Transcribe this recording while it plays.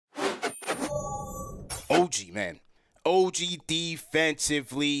OG, man. OG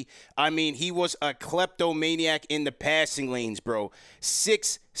defensively. I mean, he was a kleptomaniac in the passing lanes, bro.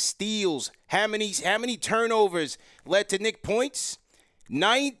 6 steals. How many turnovers led to Knicks points?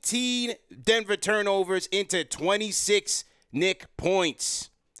 19 Denver turnovers into 26 Knicks points.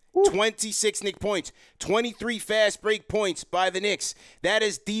 26 Knicks points. 23 fast break points by the Knicks. That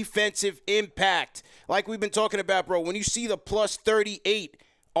is defensive impact. Like we've been talking about, bro, when you see the plus 38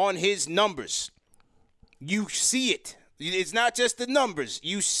 on his numbers, you see it. It's not just the numbers.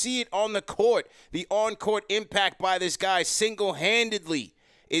 You see it on the court. The on-court impact by this guy single-handedly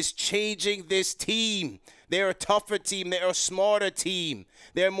is changing this team. They're a tougher team. They're a smarter team.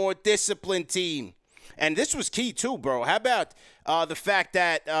 They're a more disciplined team. And this was key, too, bro. How about the fact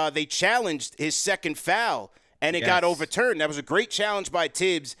that they challenged his second foul and it got overturned? That was a great challenge by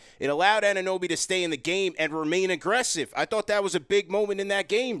Tibbs. It allowed Anunoby to stay in the game and remain aggressive. I thought that was a big moment in that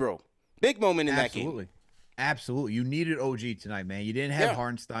game, bro. Big moment in that game. Absolutely. You needed OG tonight, man. You didn't have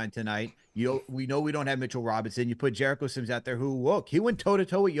Hartenstein tonight. We know we don't have Mitchell Robinson. You put Jericho Sims out there who, look, he went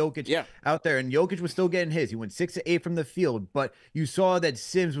toe-to-toe with Jokic out there, and Jokic was still getting his. He went 6 of 8 from the field, but you saw that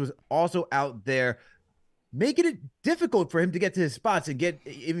Sims was also out there making it difficult for him to get to his spots and get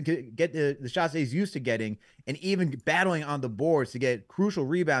the shots that he's used to getting, and even battling on the boards to get crucial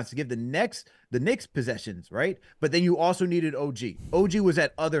rebounds to give the Knicks possessions, right? But then you also needed OG. OG was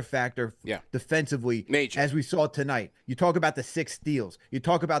that other factor defensively, as we saw tonight. You talk about the 6 steals. You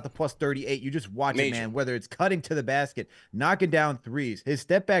talk about the plus 38. You just watch it, man, whether it's cutting to the basket, knocking down threes, his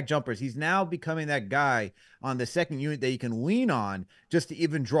step-back jumpers. He's now becoming that guy on the second unit that you can lean on just to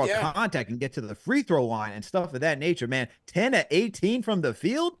even draw contact and get to the free throw line and stuff of that nature, man. 10 of 18 from the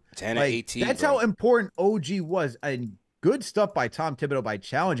field? 10 of 18, that's how important OG was. And good stuff by Tom Thibodeau by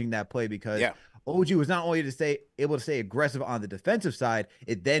challenging that play, because OG was not only able to stay aggressive on the defensive side,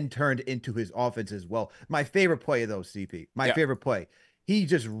 it then turned into his offense as well. My favorite play, though, CP, favorite play, he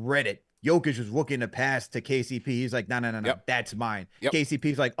just read it. Jokic was looking to pass to KCP. He's like, no, that's mine.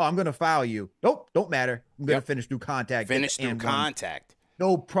 KCP's like, oh, I'm going to foul you. Nope, don't matter. I'm going to finish through contact. Finish through contact.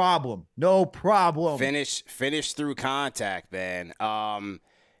 No problem. No problem. Finish through contact, man.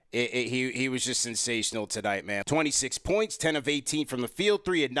 He was just sensational tonight, man. 26 points, 10 of 18 from the field,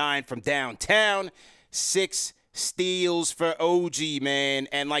 3 of 9 from downtown, 6 steals for OG, man.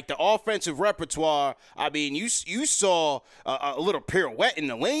 And like the offensive repertoire, I mean, you saw a little pirouette in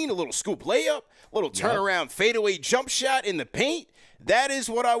the lane, a little scoop layup, a little turnaround fadeaway jump shot in the paint. That is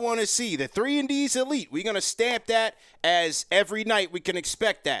what I want to see. The 3-and-D's elite. We're going to stamp that as every night we can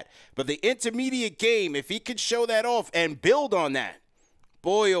expect that. But the intermediate game, if he could show that off and build on that,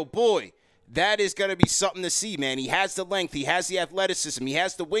 boy, oh boy, that is going to be something to see, man. He has the length. He has the athleticism. He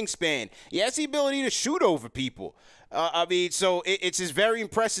has the wingspan. He has the ability to shoot over people. I mean, so it's just very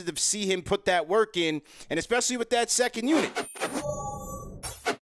impressive to see him put that work in, and especially with that second unit.